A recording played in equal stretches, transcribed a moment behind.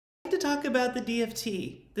talk about the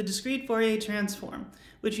DFT, the Discrete Fourier Transform,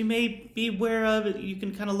 which you may be aware of. You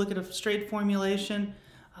can kind of look at a straight formulation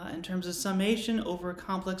in terms of summation over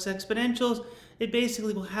complex exponentials. It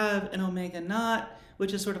basically will have an omega naught,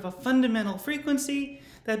 which is sort of a fundamental frequency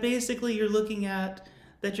that basically you're looking at,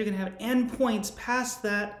 that you're going to have n points past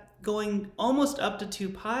that going almost up to 2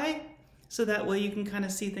 pi. So that way you can kind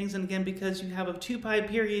of see things, and again, because you have a 2 pi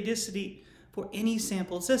periodicity for any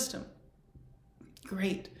sampled system.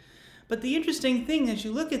 Great. But the interesting thing as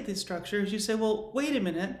you look at this structure is you say, well, wait a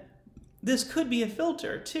minute, this could be a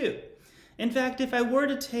filter too. In fact, if I were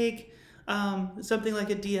to take something like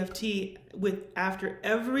a DFT with after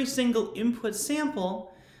every single input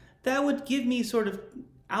sample, that would give me sort of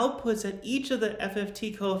outputs at each of the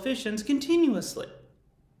FFT coefficients continuously.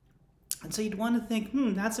 And so you'd want to think,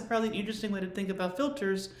 that's probably an interesting way to think about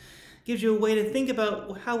filters. Gives you a way to think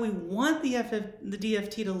about how we want the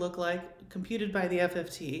DFT to look like, computed by the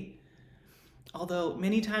FFT. Although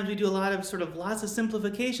many times we do lots of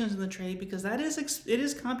simplifications in the trade because it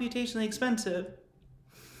is computationally expensive.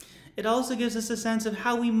 It also gives us a sense of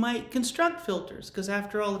how we might construct filters, because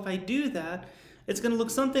after all, if I do that, it's going to look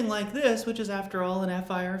something like this, which is after all an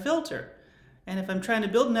FIR filter. And if I'm trying to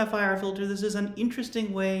build an FIR filter, this is an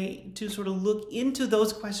interesting way to sort of look into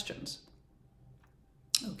those questions.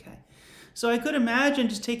 Okay, so I could imagine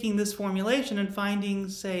just taking this formulation and finding,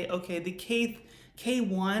 say, okay, the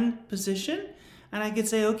K1 position, and I could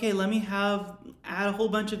say, okay, let me add a whole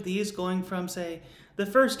bunch of these going from, say, the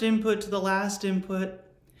first input to the last input,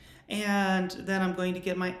 and then I'm going to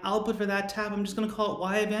get my output for that tap. I'm just going to call it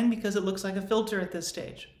Y of n because it looks like a filter at this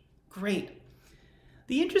stage. Great.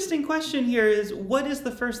 The interesting question here is, what is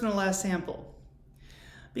the first and the last sample?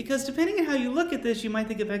 Because depending on how you look at this, you might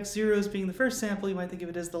think of X0 as being the first sample, you might think of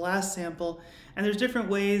it as the last sample, and there's different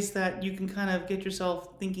ways that you can kind of get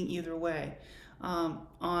yourself thinking either way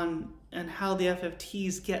and how the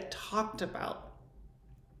FFTs get talked about.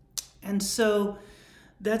 And so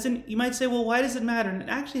you might say, well, why does it matter? And it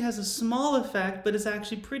actually has a small effect, but it's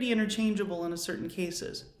actually pretty interchangeable in certain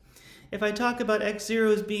cases. If I talk about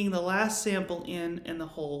X0 as being the last sample in the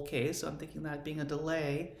whole case, I'm thinking that being a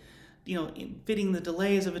delay, fitting the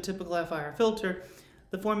delays of a typical FIR filter,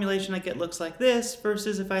 the formulation I get looks like this,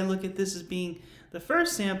 versus if I look at this as being the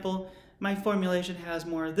first sample, my formulation has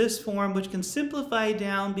more of this form, which can simplify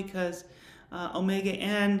down because omega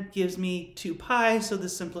n gives me 2 pi, so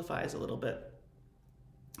this simplifies a little bit.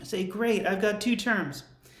 I say, great, I've got two terms.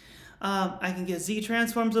 I can get Z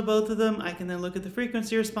transforms of both of them. I can then look at the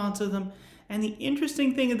frequency response of them. And the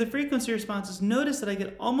interesting thing of the frequency response is notice that I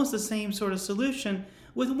get almost the same sort of solution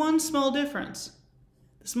with one small difference.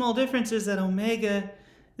 The small difference is that omega,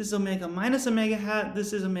 this is omega minus omega hat,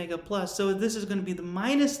 this is omega plus. So this is going to be the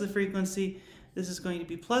minus the frequency, this is going to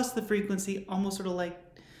be plus the frequency, almost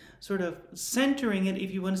sort of centering it,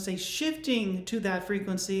 if you want to say shifting to that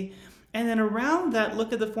frequency. And then around that,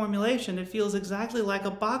 look at the formulation. It feels exactly like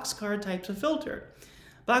a boxcar type of filter.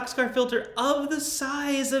 Boxcar filter of the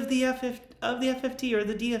size of the FFT or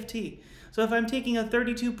the DFT. So if I'm taking a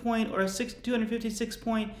 32 point or a 256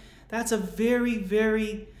 point, that's a very,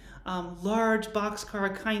 very large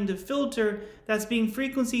boxcar kind of filter that's being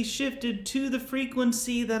frequency shifted to the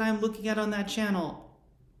frequency that I'm looking at on that channel.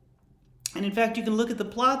 And in fact, you can look at the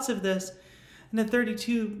plots of this in the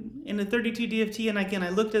 32 DFT, and again, I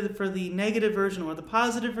looked at it for the negative version or the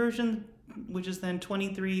positive version, which is then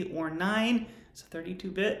 23 or 9. It's a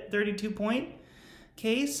 32 point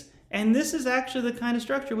case. And this is actually the kind of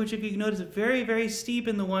structure which, if you notice, is very, very steep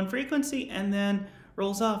in the one frequency and then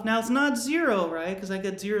rolls off. Now, it's not 0, right? Because I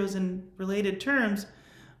get zeros in related terms,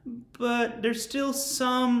 but there's still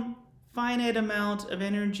some finite amount of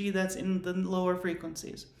energy that's in the lower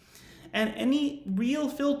frequencies. And any real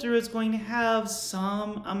filter is going to have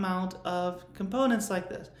some amount of components like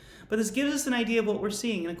this. But this gives us an idea of what we're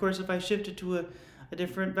seeing. And of course, if I shift it to a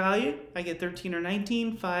different value, I get 13 or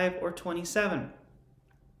 19, 5 or 27.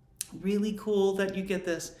 Really cool that you get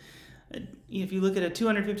this. If you look at a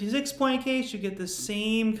 256 point case, you get the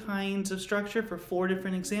same kinds of structure for 4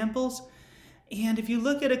 different examples. And if you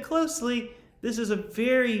look at it closely, this is a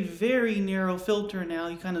very, very narrow filter now.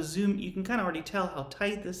 You kind of zoom, you can kind of already tell how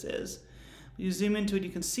tight this is. You zoom into it,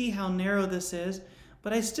 you can see how narrow this is,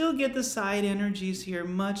 but I still get the side energies here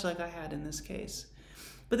much like I had in this case.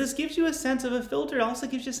 But this gives you a sense of a filter. It also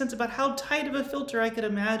gives you a sense about how tight of a filter I could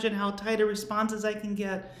imagine, how tight of responses I can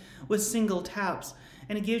get with single taps.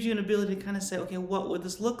 And it gives you an ability to kind of say, okay, what would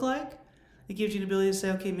this look like? It gives you an ability to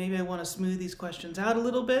say, okay, maybe I want to smooth these questions out a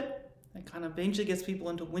little bit. It kind of eventually gets people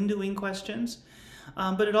into windowing questions.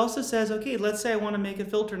 But it also says, okay, let's say I want to make a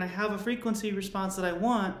filter and I have a frequency response that I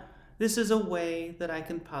want. this is a way that I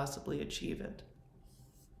can possibly achieve it.